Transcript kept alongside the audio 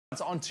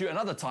On to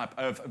another type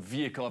of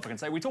vehicle, if I can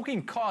say. We're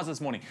talking cars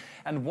this morning,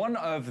 and one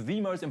of the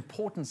most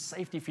important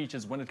safety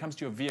features when it comes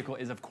to your vehicle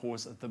is, of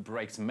course, the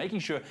brakes,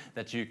 making sure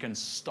that you can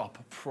stop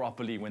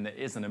properly when there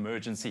is an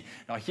emergency.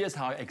 Now, here's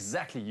how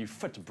exactly you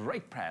fit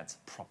brake pads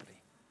properly.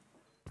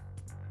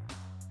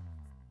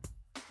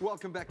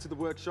 Welcome back to the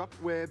workshop,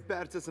 where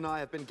Albertus and I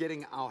have been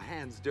getting our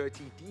hands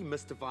dirty,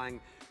 demystifying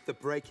the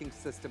braking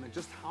system and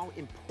just how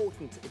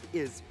important it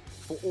is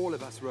for all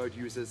of us road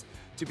users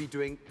to be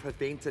doing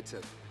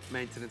preventative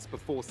maintenance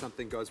before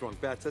something goes wrong.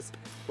 Albertus,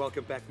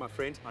 welcome back, my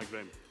friend. Hi,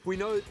 Graham. We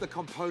know the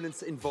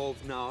components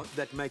involved now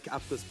that make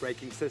up this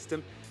braking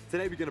system.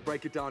 Today we're going to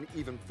break it down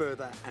even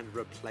further and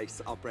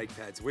replace our brake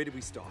pads. Where do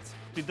we start?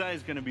 Today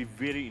is going to be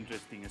very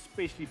interesting,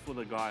 especially for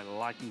the guy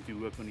liking to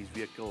work on his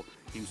vehicle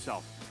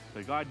himself.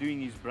 The guy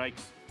doing his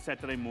brakes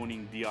Saturday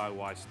morning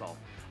DIY style.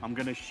 I'm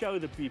going to show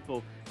the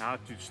people how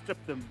to strip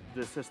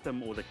the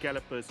system or the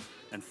calipers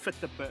and fit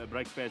the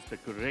brake pads the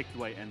correct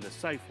way and the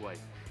safe way,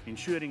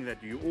 ensuring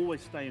that you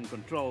always stay in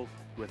control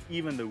with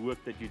even the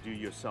work that you do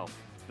yourself.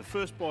 The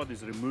first part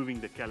is removing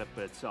the caliper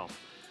itself.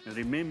 And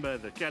remember,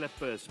 the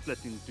caliper is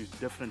split into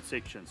different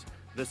sections.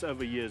 This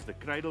over here is the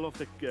cradle of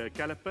the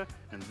caliper,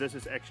 and this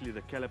is actually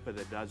the caliper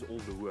that does all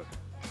the work.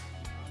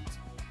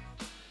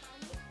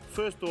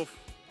 First off,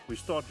 we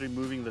start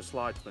removing the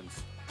slide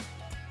pins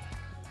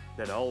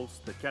that holds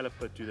the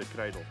caliper to the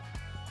cradle.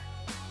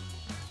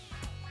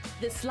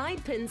 The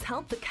slide pins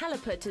help the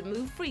caliper to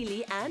move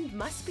freely and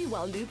must be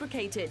well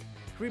lubricated.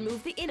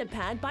 Remove the inner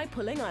pad by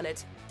pulling on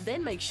it.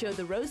 Then make sure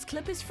the rose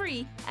clip is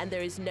free and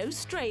there is no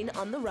strain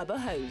on the rubber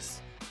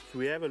hose. If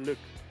we have a look,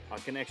 I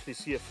can actually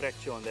see a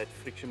fracture on that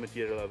friction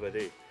material over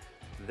there.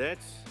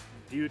 That's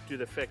due to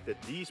the fact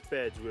that these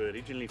pads were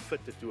originally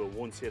fitted to a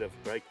worn set of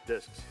brake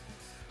discs.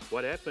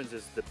 What happens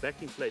is the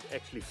backing plate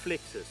actually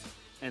flexes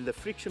and the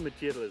friction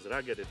material is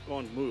rugged, it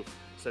can't move.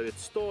 So it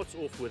starts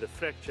off with a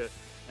fracture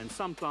and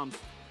sometimes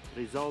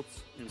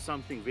results in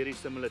something very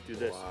similar to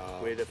this,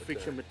 where the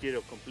friction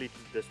material completely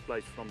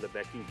displaced from the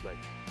backing plate.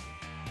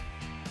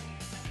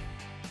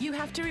 You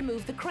have to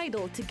remove the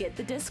cradle to get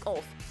the disc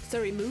off,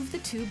 so remove the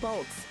two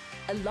bolts.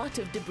 A lot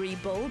of debris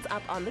builds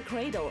up on the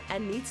cradle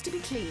and needs to be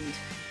cleaned.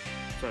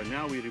 So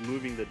now we're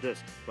removing the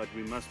disc, but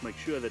we must make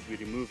sure that we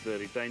remove the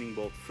retaining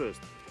bolt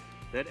first.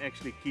 That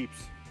actually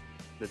keeps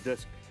the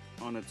disc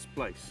on its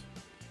place.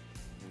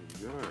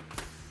 There we go.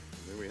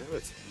 There we have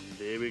it. And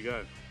there we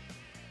go.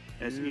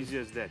 As easy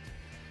as that.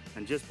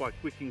 And just by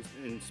quick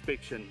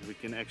inspection, we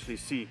can actually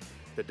see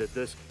that the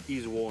disc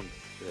is worn.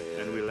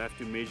 And we'll have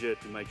to measure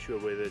to make sure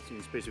whether it's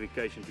in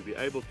specification to be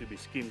able to be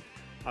skimmed.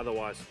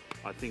 Otherwise,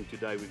 I think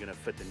today we're going to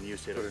fit a new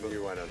set of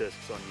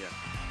discs on here.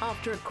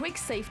 After a quick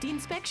safety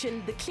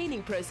inspection, the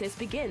cleaning process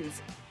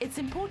begins. It's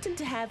important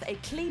to have a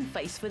clean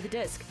face for the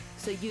disc,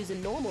 so use a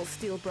normal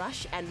steel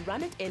brush and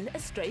run it in a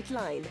straight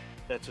line.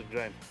 That's it,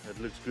 Graham.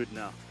 It looks good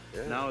now.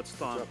 Yeah, now it's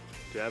time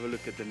to have a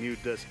look at the new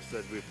discs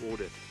that we've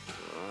ordered.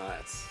 All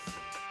right.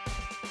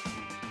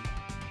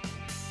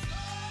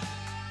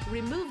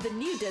 Remove the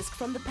new disc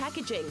from the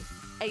packaging.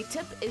 A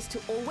tip is to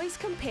always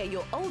compare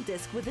your old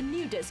disc with the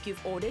new disc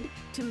you've ordered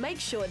to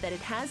make sure that it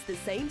has the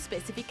same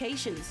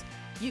specifications.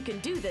 You can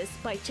do this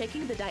by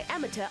checking the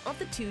diameter of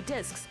the two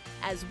discs,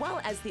 as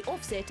well as the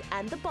offset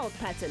and the bolt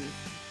pattern.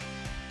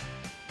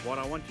 What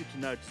I want you to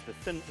note is the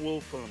thin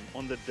oil film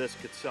on the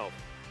disc itself.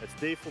 It's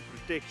there for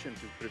protection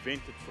to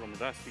prevent it from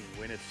rusting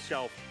when it's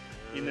shelved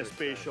in a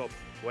spare shop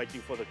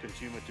waiting for the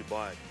consumer to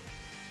buy it.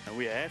 And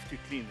we have to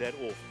clean that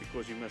off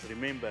because you must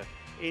remember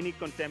any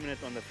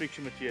contaminant on the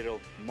friction material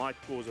might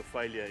cause a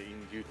failure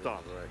in due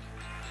time.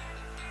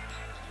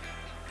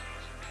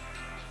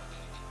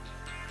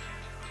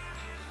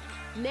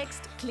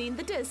 Next, clean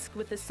the disc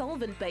with the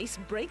solvent-based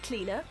brake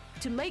cleaner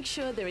to make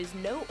sure there is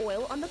no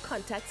oil on the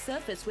contact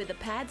surface where the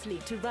pads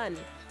need to run.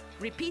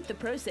 Repeat the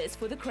process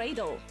for the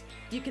cradle.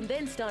 You can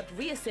then start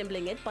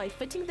reassembling it by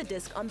fitting the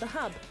disc on the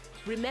hub.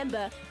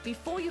 Remember,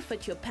 before you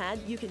fit your pad,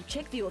 you can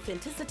check the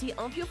authenticity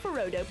of your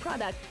Ferodo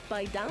product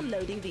by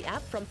downloading the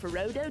app from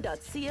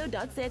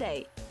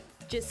ferodo.co.za.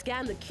 Just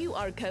scan the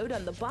QR code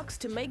on the box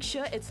to make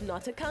sure it's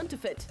not a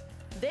counterfeit.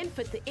 Then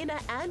fit the inner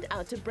and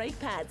outer brake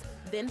pads,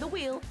 then the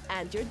wheel,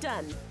 and you're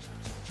done.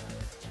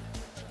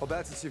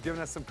 Albertus, you've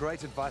given us some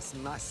great advice,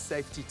 some nice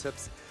safety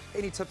tips.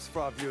 Any tips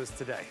for our viewers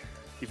today?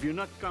 If you're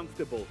not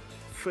comfortable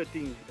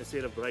fitting a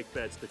set of brake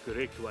pads the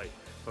correct way,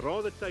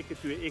 rather take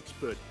it to an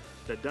expert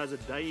that does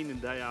it day in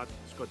and day out.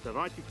 It's got the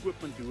right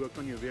equipment to work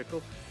on your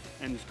vehicle,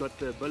 and it's got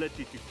the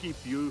ability to keep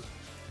you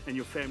and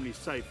your family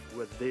safe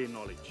with their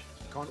knowledge.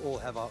 Can't all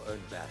have our own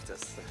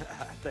Albertus.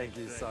 Thank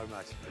you so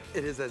much.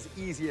 It is as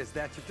easy as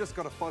that. You've just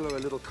got to follow a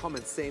little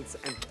common sense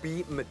and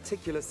be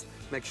meticulous.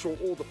 Make sure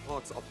all the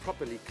parts are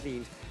properly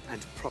cleaned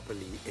and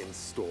properly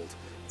installed.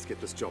 Let's get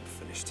this job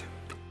finished.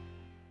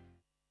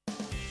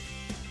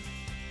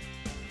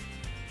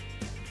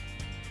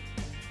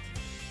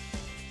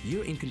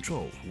 You're in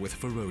control with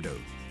Ferodo.